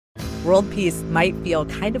World peace might feel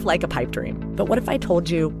kind of like a pipe dream, but what if I told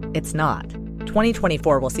you it's not?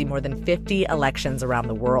 2024 will see more than 50 elections around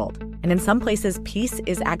the world, and in some places, peace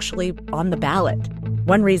is actually on the ballot.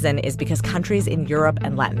 One reason is because countries in Europe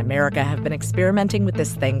and Latin America have been experimenting with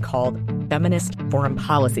this thing called feminist foreign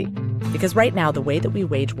policy. Because right now, the way that we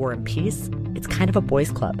wage war and peace, it's kind of a boys'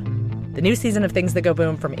 club. The new season of Things That Go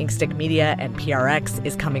Boom from Inkstick Media and PRX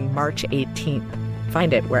is coming March 18th.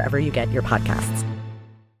 Find it wherever you get your podcasts.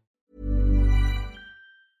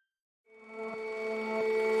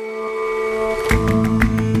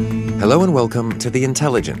 Hello and welcome to The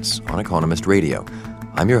Intelligence on Economist Radio.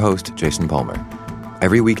 I'm your host, Jason Palmer.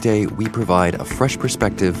 Every weekday, we provide a fresh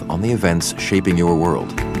perspective on the events shaping your world.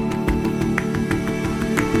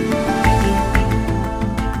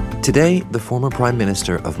 Today, the former Prime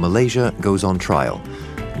Minister of Malaysia goes on trial.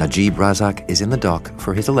 Najib Razak is in the dock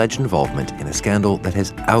for his alleged involvement in a scandal that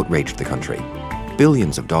has outraged the country.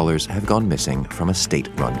 Billions of dollars have gone missing from a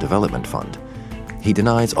state-run development fund. He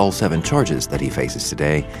denies all 7 charges that he faces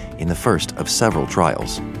today in the first of several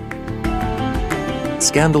trials.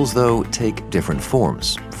 Scandals, though, take different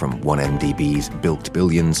forms, from 1MDB's bilked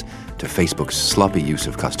billions to Facebook's sloppy use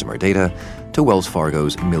of customer data to Wells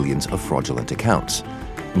Fargo's millions of fraudulent accounts.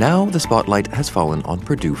 Now the spotlight has fallen on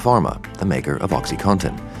Purdue Pharma, the maker of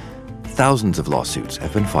OxyContin. Thousands of lawsuits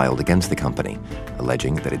have been filed against the company,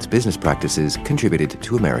 alleging that its business practices contributed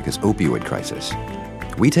to America's opioid crisis.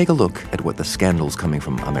 We take a look at what the scandals coming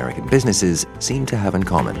from American businesses seem to have in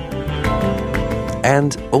common.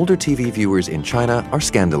 And older TV viewers in China are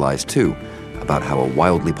scandalized too about how a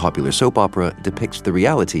wildly popular soap opera depicts the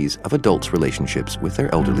realities of adults' relationships with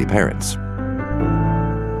their elderly parents.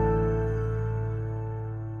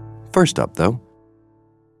 First up, though,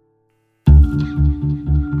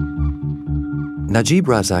 Najib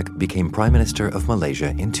Razak became Prime Minister of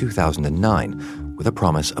Malaysia in 2009 with a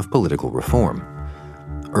promise of political reform.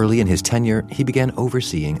 Early in his tenure, he began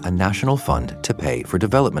overseeing a national fund to pay for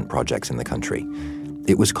development projects in the country.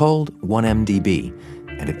 It was called 1MDB,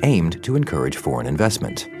 and it aimed to encourage foreign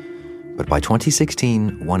investment. But by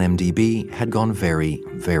 2016, 1MDB had gone very,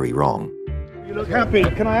 very wrong. You look happy.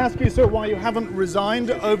 Can I ask you, sir, why you haven't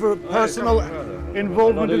resigned over personal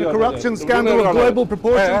involvement in a corruption scandal of global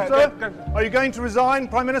proportions, sir? Are you going to resign,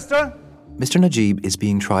 Prime Minister? Mr. Najib is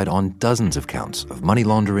being tried on dozens of counts of money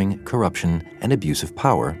laundering, corruption, and abuse of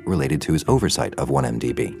power related to his oversight of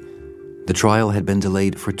 1MDB. The trial had been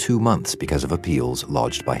delayed for 2 months because of appeals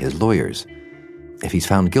lodged by his lawyers. If he's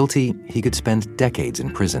found guilty, he could spend decades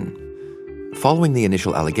in prison. Following the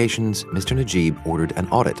initial allegations, Mr. Najib ordered an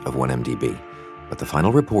audit of 1MDB, but the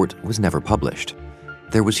final report was never published.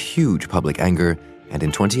 There was huge public anger, and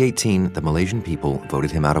in 2018, the Malaysian people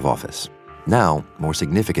voted him out of office. Now, more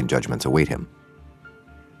significant judgments await him.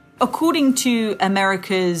 According to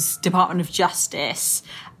America's Department of Justice,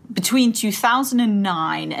 between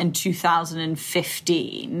 2009 and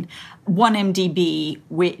 2015, 1MDB,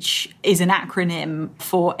 which is an acronym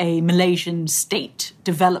for a Malaysian state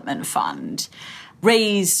development fund,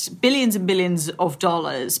 raised billions and billions of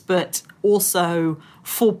dollars, but also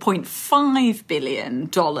 $4.5 billion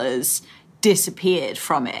disappeared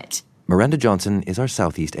from it. Miranda Johnson is our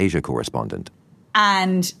Southeast Asia correspondent.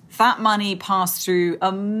 And that money passed through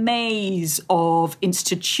a maze of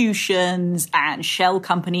institutions and shell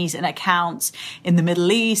companies and accounts in the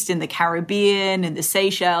Middle East, in the Caribbean, in the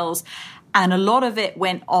Seychelles. And a lot of it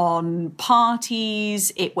went on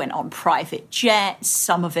parties, it went on private jets,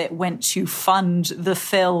 some of it went to fund the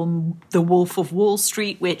film The Wolf of Wall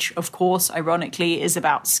Street, which, of course, ironically, is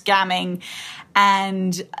about scamming.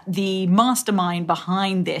 And the mastermind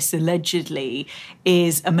behind this, allegedly,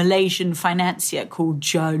 is a Malaysian financier called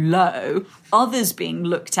Joe Low. Others being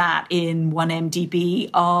looked at in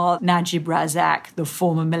 1MDB are Najib Razak, the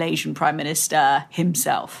former Malaysian Prime Minister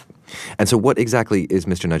himself. And so what exactly is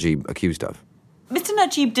Mr. Najib accused of? Mr.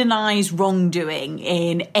 Najib denies wrongdoing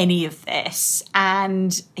in any of this,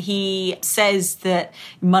 and he says that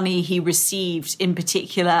money he received, in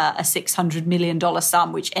particular a $600 million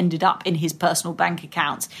sum, which ended up in his personal bank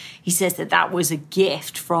accounts, he says that that was a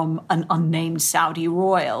gift from an unnamed Saudi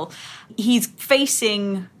royal. He's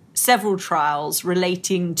facing several trials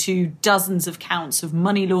relating to dozens of counts of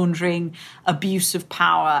money laundering, abuse of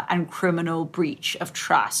power, and criminal breach of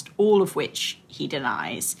trust, all of which he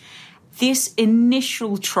denies. This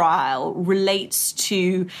initial trial relates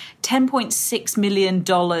to $10.6 million,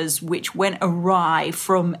 which went awry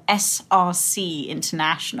from SRC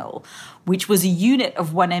International, which was a unit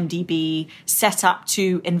of 1MDB set up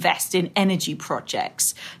to invest in energy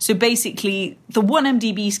projects. So basically, the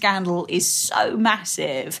 1MDB scandal is so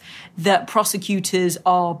massive that prosecutors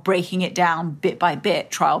are breaking it down bit by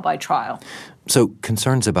bit, trial by trial. So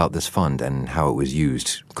concerns about this fund and how it was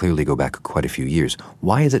used clearly go back quite a few years.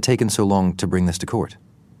 Why has it taken so long to bring this to court?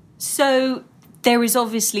 So there is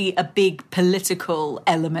obviously a big political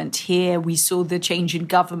element here. We saw the change in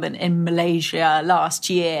government in Malaysia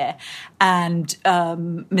last year, and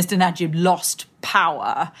Mr. Najib lost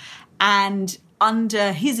power. And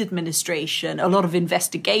under his administration, a lot of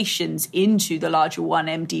investigations into the larger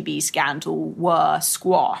 1MDB scandal were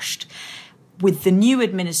squashed. With the new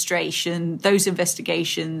administration, those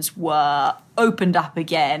investigations were opened up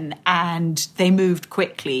again and they moved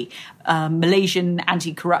quickly. Malaysian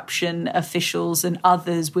anti-corruption officials and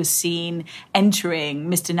others were seen entering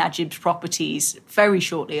Mr. Najib's properties very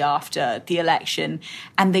shortly after the election,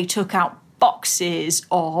 and they took out boxes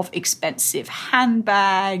of expensive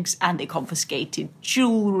handbags and they confiscated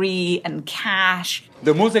jewelry and cash.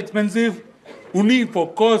 The most expensive, only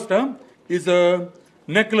for cost, is a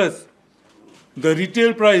necklace. The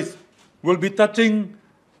retail price will be touching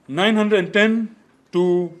 910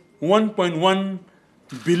 to 1.1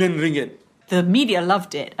 billion ringgit. The media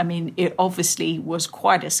loved it. I mean, it obviously was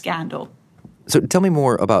quite a scandal. So tell me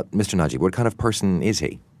more about Mr. Najib. What kind of person is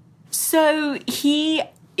he? So he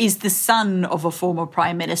is the son of a former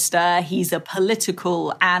prime minister. He's a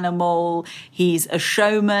political animal. He's a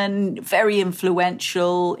showman, very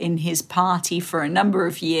influential in his party for a number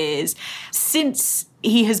of years. Since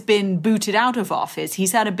he has been booted out of office,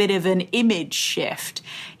 he's had a bit of an image shift.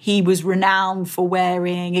 He was renowned for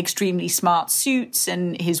wearing extremely smart suits,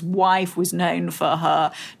 and his wife was known for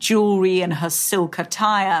her jewelry and her silk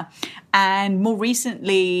attire. And more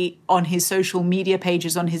recently, on his social media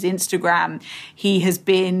pages, on his Instagram, he has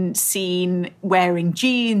been seen wearing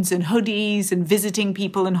jeans and hoodies and visiting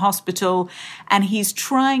people in hospital. And he's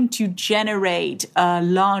trying to generate a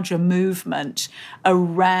larger movement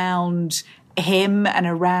around him and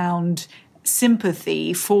around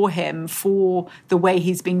sympathy for him, for the way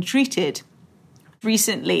he's being treated.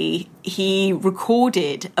 Recently, he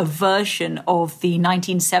recorded a version of the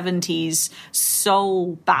 1970s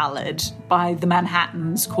soul ballad by the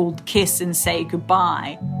Manhattans called Kiss and Say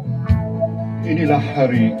Goodbye. Inilah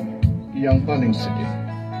hari yang paling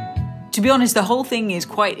sedih. To be honest, the whole thing is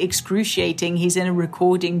quite excruciating. He's in a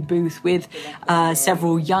recording booth with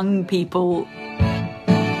several young people.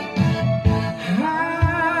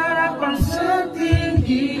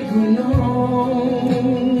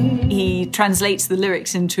 He translates the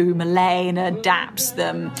lyrics into Malay and adapts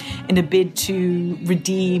them in a bid to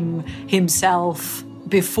redeem himself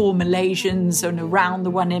before Malaysians and around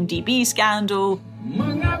the 1MDB scandal.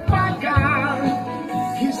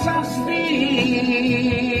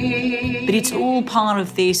 But it's all part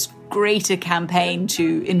of this greater campaign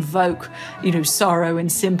to invoke, sorrow and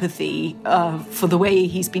sympathy for the way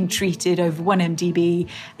he's been treated over 1MDB,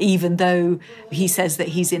 even though he says that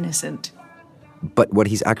he's innocent. But what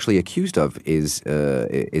he's actually accused of is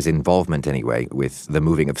involvement, anyway, with the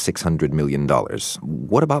moving of $600 million.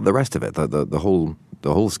 What about the rest of it? The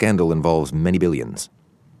whole scandal involves many billions.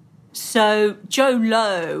 So Joe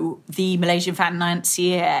Low, the Malaysian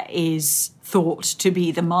financier, is thought to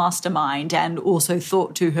be the mastermind and also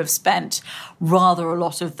thought to have spent rather a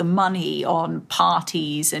lot of the money on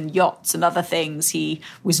parties and yachts and other things. He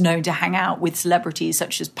was known to hang out with celebrities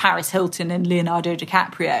such as Paris Hilton and Leonardo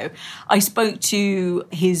DiCaprio. I spoke to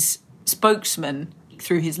his spokesman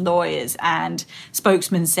through his lawyers, and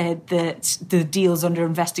spokesman said that the deals under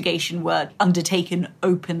investigation were undertaken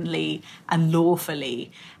openly and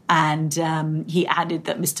lawfully. And he added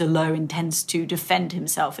that Mr. Low intends to defend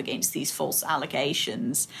himself against these false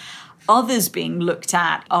allegations. Others being looked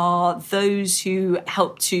at are those who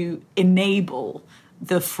helped to enable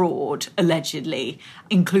the fraud, allegedly,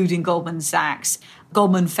 including Goldman Sachs.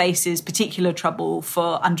 Goldman faces particular trouble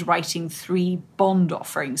for underwriting 3 bond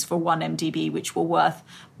offerings for 1MDB, which were worth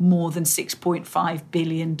more than $6.5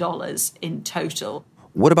 billion in total.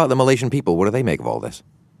 What about the Malaysian people? What do they make of all this?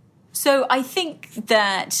 So I think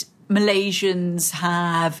that Malaysians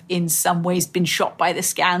have in some ways been shocked by the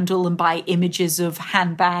scandal and by images of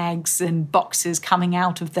handbags and boxes coming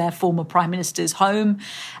out of their former prime minister's home.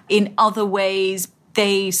 In other ways,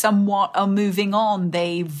 they somewhat are moving on.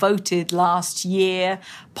 They voted last year,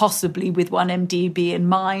 possibly with 1MDB in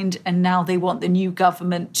mind, and now they want the new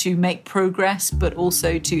government to make progress, but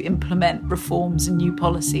also to implement reforms and new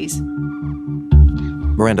policies.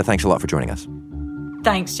 Miranda, thanks a lot for joining us.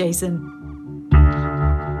 Thanks, Jason.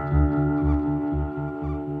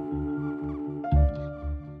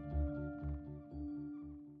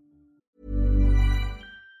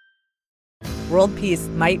 World peace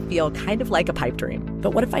might feel kind of like a pipe dream,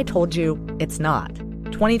 but what if I told you it's not?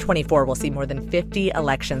 2024 will see more than 50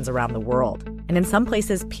 elections around the world, and in some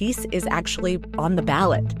places, peace is actually on the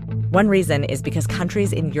ballot. One reason is because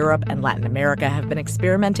countries in Europe and Latin America have been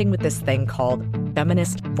experimenting with this thing called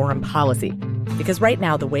feminist foreign policy, because right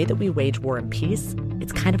now, the way that we wage war and peace,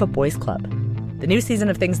 it's kind of a boys' club. The new season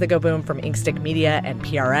of Things That Go Boom from Inkstick Media and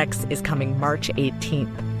PRX is coming March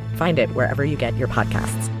 18th. Find it wherever you get your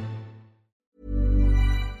podcasts.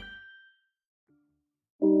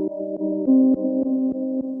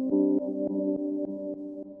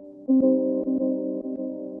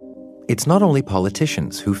 It's not only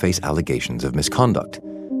politicians who face allegations of misconduct.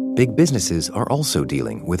 Big businesses are also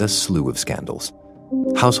dealing with a slew of scandals.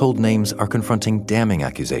 Household names are confronting damning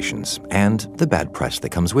accusations and the bad press that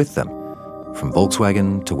comes with them. From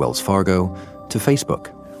Volkswagen to Wells Fargo to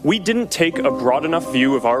Facebook. We didn't take a broad enough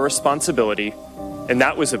view of our responsibility, and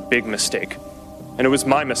that was a big mistake. And it was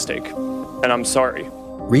my mistake, and I'm sorry.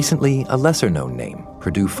 Recently, a lesser-known name,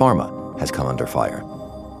 Purdue Pharma, has come under fire.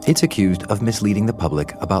 It's accused of misleading the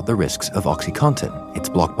public about the risks of OxyContin, its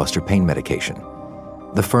blockbuster pain medication.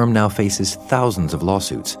 The firm now faces thousands of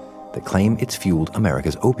lawsuits that claim it's fueled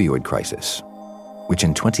America's opioid crisis, which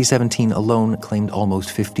in 2017 alone claimed almost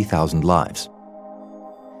 50,000 lives.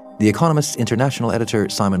 The Economist's international editor,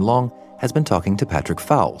 Simon Long, has been talking to Patrick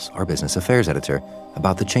Fowles, our business affairs editor,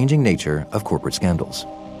 about the changing nature of corporate scandals.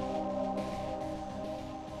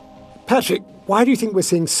 Patrick, why do you think we're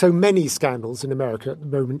seeing so many scandals in America at the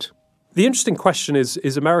moment? The interesting question is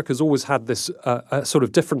America's always had this a sort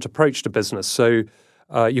of different approach to business. So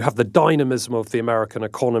you have the dynamism of the American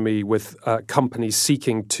economy with companies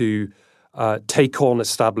seeking to take on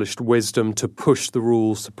established wisdom, to push the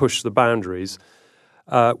rules, to push the boundaries,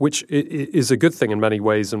 which is a good thing in many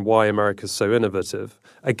ways and why America's so innovative.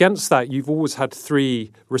 Against that, you've always had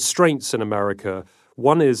three restraints in America.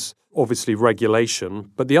 One is obviously regulation,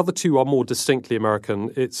 but the other two are more distinctly American.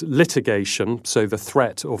 It's litigation, so the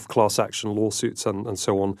threat of class action lawsuits and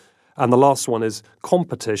so on. And the last one is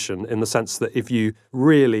competition, in the sense that if you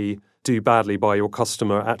really do badly by your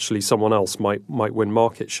customer, actually someone else might win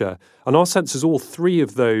market share. And our sense is all three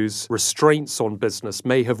of those restraints on business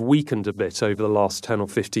may have weakened a bit over the last 10 or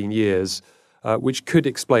 15 years, which could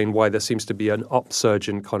explain why there seems to be an upsurge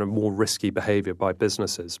in kind of more risky behavior by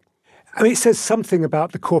businesses. I mean, it says something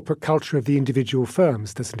about the corporate culture of the individual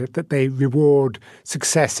firms, doesn't it? That they reward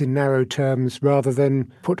success in narrow terms rather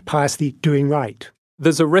than put piously doing right.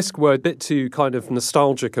 There's a risk we're a bit too kind of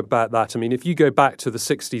nostalgic about that. I mean, if you go back to the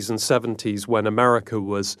 60s and 70s when America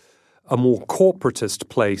was a more corporatist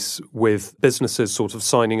place with businesses sort of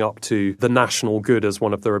signing up to the national good as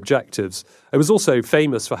one of their objectives, it was also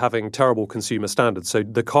famous for having terrible consumer standards. So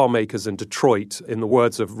the car makers in Detroit, in the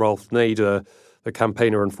words of Ralph Nader, the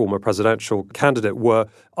campaigner and former presidential candidate, were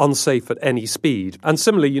unsafe at any speed. And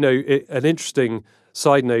similarly, an interesting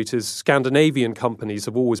side note is Scandinavian companies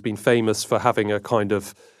have always been famous for having a kind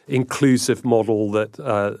of inclusive model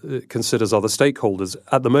that considers other stakeholders.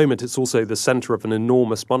 At the moment, it's also the center of an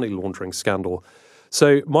enormous money laundering scandal.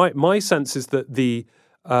 So my sense is that the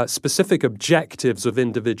specific objectives of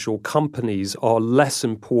individual companies are less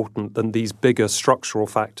important than these bigger structural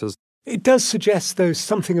factors. It does suggest, though,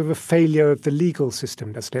 something of a failure of the legal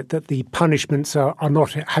system, doesn't it? That the punishments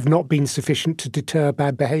have not been sufficient to deter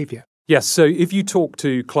bad behaviour. Yes, so if you talk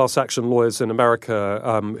to class action lawyers in America,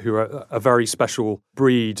 who are a very special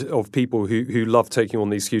breed of people who love taking on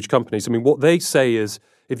these huge companies, I mean, what they say is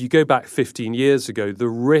if you go back 15 years ago, the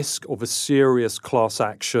risk of a serious class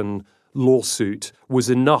action lawsuit was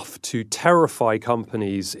enough to terrify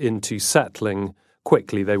companies into settling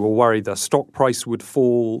quickly. They were worried their stock price would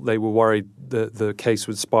fall. They were worried that the case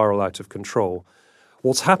would spiral out of control.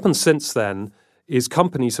 What's happened since then is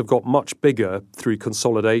companies have got much bigger through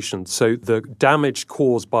consolidation. So the damage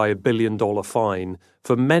caused by a $1 billion fine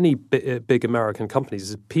for many big American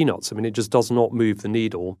companies is peanuts. I mean, it just does not move the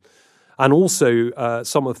needle. And also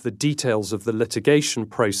some of the details of the litigation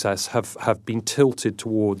process have been tilted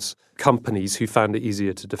towards companies who found it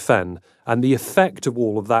easier to defend. And the effect of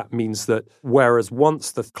all of that means that whereas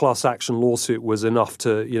once the class action lawsuit was enough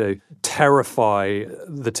to, terrify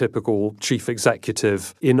the typical chief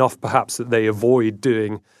executive, enough perhaps that they avoid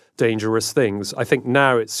doing dangerous things. I think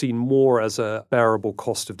now it's seen more as a bearable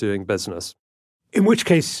cost of doing business. In which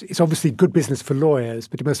case, it's obviously good business for lawyers,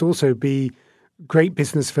 but it must also be great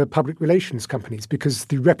business for public relations companies, because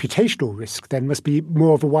the reputational risk then must be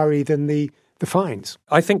more of a worry than the fines.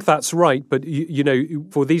 I think that's right. But,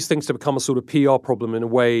 for these things to become a sort of PR problem in a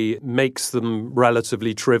way makes them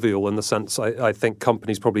relatively trivial in the sense I think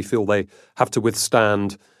companies probably feel they have to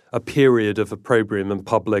withstand a period of opprobrium in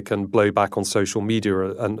public and blowback on social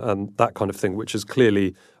media and that kind of thing, which is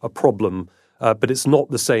clearly a problem. But it's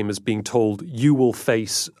not the same as being told you will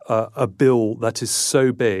face a bill that is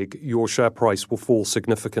so big your share price will fall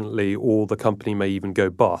significantly or the company may even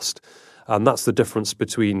go bust. And that's the difference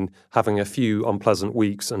between having a few unpleasant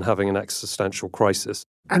weeks and having an existential crisis.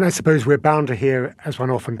 And I suppose we're bound to hear, as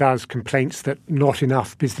one often does, complaints that not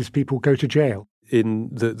enough business people go to jail. In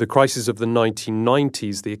the crisis of the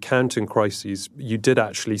 1990s, the accounting crises, you did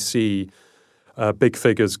actually see big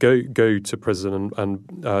figures go to prison,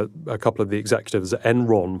 and a couple of the executives at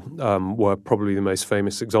Enron were probably the most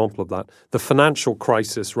famous example of that. The financial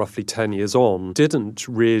crisis, roughly 10 years on, didn't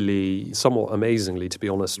really, somewhat amazingly, to be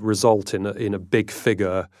honest, result in a big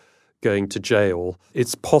figure going to jail.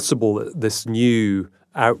 It's possible that this new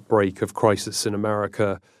outbreak of crisis in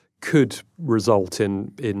America could result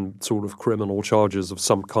in sort of criminal charges of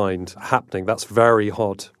some kind happening. That's very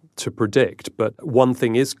hard to predict. But one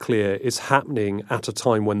thing is clear, it's happening at a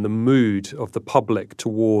time when the mood of the public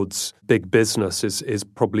towards big business is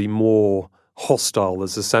probably more hostile.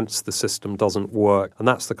 There's a sense the system doesn't work. And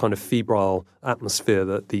that's the kind of febrile atmosphere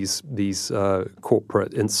that these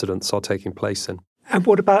corporate incidents are taking place in. And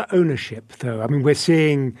what about ownership, though? I mean, we're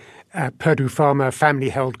seeing Purdue Pharma,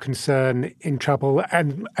 family-held concern, in trouble,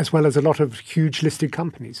 and as well as a lot of huge listed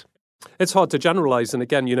companies. It's hard to generalize. And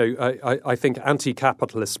again, I think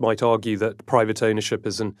anti-capitalists might argue that private ownership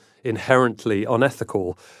is inherently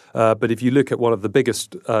unethical. But if you look at one of the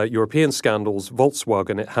biggest European scandals,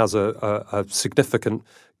 Volkswagen, it has a significant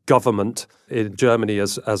government in Germany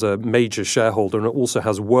as a major shareholder, and it also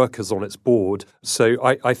has workers on its board. So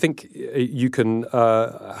I think you can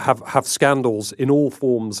have scandals in all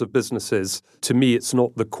forms of businesses. To me, it's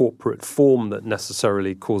not the corporate form that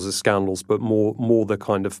necessarily causes scandals, but more the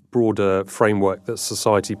kind of broader framework that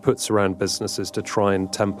society puts around businesses to try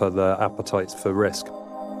and temper their appetites for risk.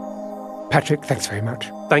 Patrick, thanks very much.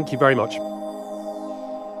 Thank you very much.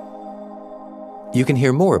 You can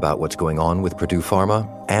hear more about what's going on with Purdue Pharma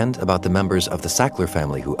and about the members of the Sackler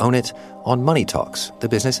family who own it on Money Talks, the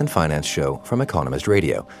business and finance show from Economist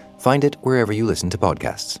Radio. Find it wherever you listen to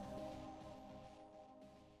podcasts.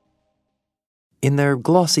 In their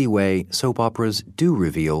glossy way, soap operas do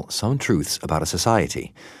reveal some truths about a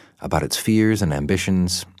society, about its fears and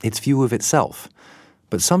ambitions, its view of itself.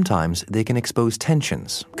 But sometimes they can expose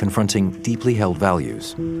tensions, confronting deeply held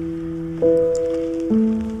values.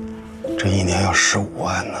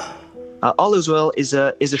 All Is Well is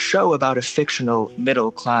a show about a fictional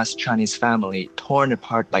middle-class Chinese family torn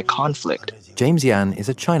apart by conflict. James Yan is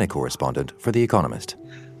a China correspondent for The Economist.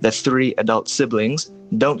 The three adult siblings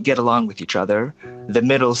don't get along with each other. The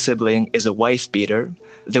middle sibling is a wife-beater.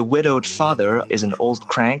 The widowed father is an old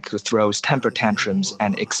crank who throws temper tantrums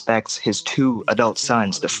and expects his two adult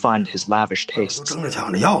sons to fund his lavish tastes.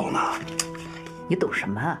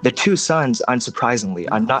 The two sons, unsurprisingly,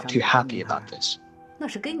 are not too happy about this.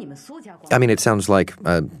 I mean, it sounds like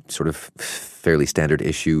a sort of fairly standard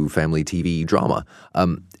issue family TV drama.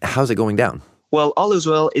 How's it going down? Well, All Is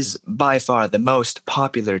Well is by far the most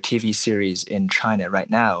popular TV series in China right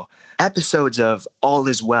now. Episodes of All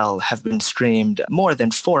Is Well have been streamed more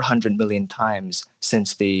than 400 million times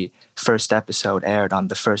since the first episode aired on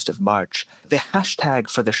the 1st of March. The hashtag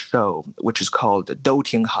for the show, which is called Dou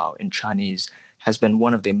Tinghao in Chinese, has been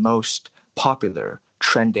one of the most popular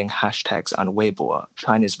trending hashtags on Weibo,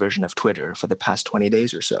 China's version of Twitter, for the past 20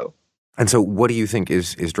 days or so. And so what do you think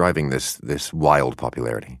is driving this wild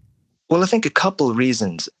popularity? Well, I think a couple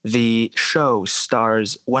reasons. The show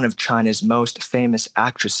stars one of China's most famous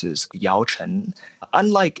actresses, Yao Chen.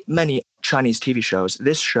 Unlike many Chinese TV shows,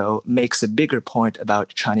 this show makes a bigger point about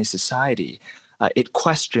Chinese society. It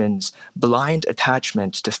questions blind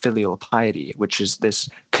attachment to filial piety, which is this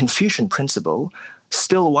Confucian principle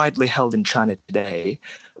still widely held in China today,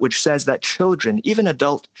 which says that children, even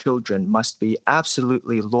adult children, must be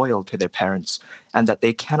absolutely loyal to their parents and that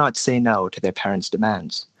they cannot say no to their parents'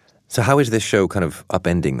 demands. So how is this show kind of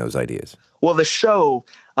upending those ideas? Well, the show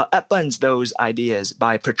upends those ideas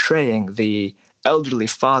by portraying the elderly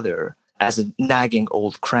father as a nagging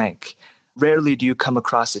old crank. Rarely do you come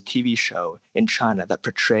across a TV show in China that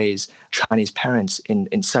portrays Chinese parents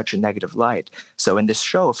in such a negative light. So in this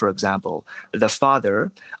show, for example, the father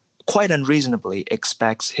quite unreasonably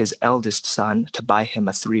expects his eldest son to buy him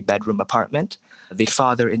a 3-bedroom apartment. The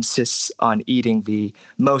father insists on eating the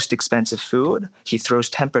most expensive food. He throws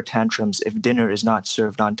temper tantrums if dinner is not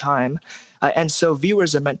served on time. And so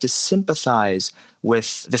viewers are meant to sympathize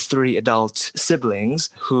with the 3 adult siblings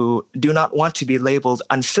who do not want to be labeled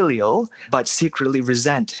unfilial, but secretly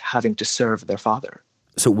resent having to serve their father.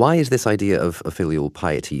 So why is this idea of filial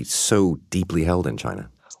piety so deeply held in China?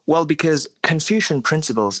 Well, because Confucian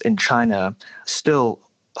principles in China still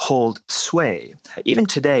hold sway. Even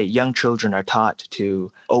today, young children are taught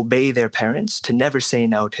to obey their parents, to never say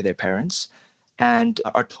no to their parents, and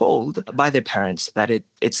are told by their parents that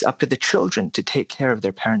it's up to the children to take care of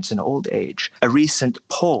their parents in old age. A recent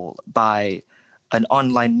poll by an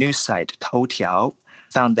online news site, Toutiao,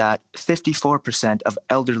 found that 54% of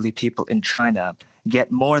elderly people in China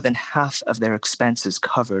get more than half of their expenses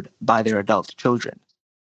covered by their adult children.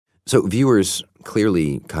 So viewers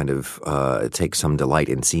clearly kind of take some delight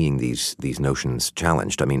in seeing these notions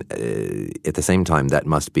challenged. I mean, at the same time, that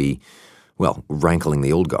must be, well, rankling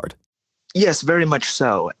the old guard. Yes, very much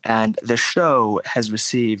so. And the show has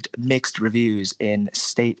received mixed reviews in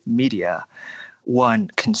state media. One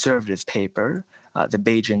conservative paper, the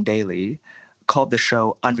Beijing Daily, called the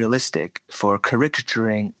show unrealistic for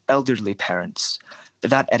caricaturing elderly parents.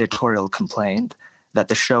 That editorial complained that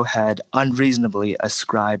the show had unreasonably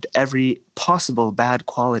ascribed every possible bad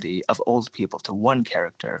quality of old people to one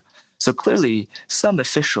character. So clearly, some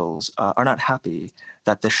officials are not happy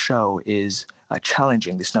that the show is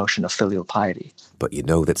challenging this notion of filial piety. But you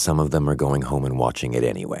know that some of them are going home and watching it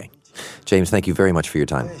anyway. James, thank you very much for your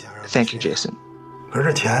time. Thank you, Jason.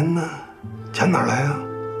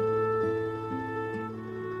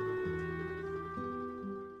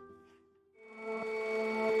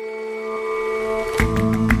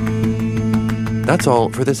 That's all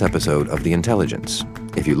for this episode of The Intelligence.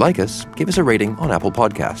 If you like us, give us a rating on Apple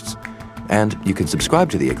Podcasts. And you can subscribe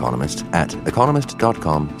to The Economist at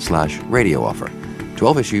economist.com/radio offer.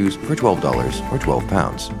 12 issues for $12 or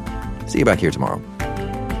 £12. See you back here tomorrow.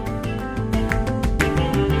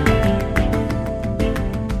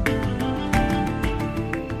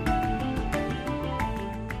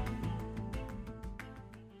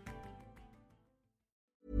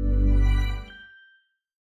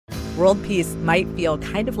 World peace might feel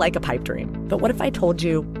kind of like a pipe dream, but what if I told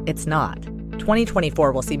you it's not?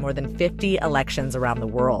 2024 will see more than 50 elections around the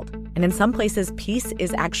world. And in some places, peace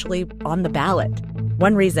is actually on the ballot.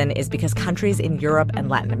 One reason is because countries in Europe and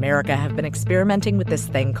Latin America have been experimenting with this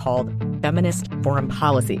thing called feminist foreign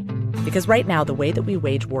policy. Because right now, the way that we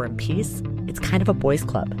wage war and peace, it's kind of a boys'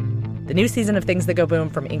 club. The new season of Things That Go Boom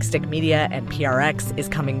from Inkstick Media and PRX is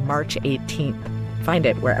coming March 18th. Find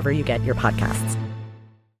it wherever you get your podcasts.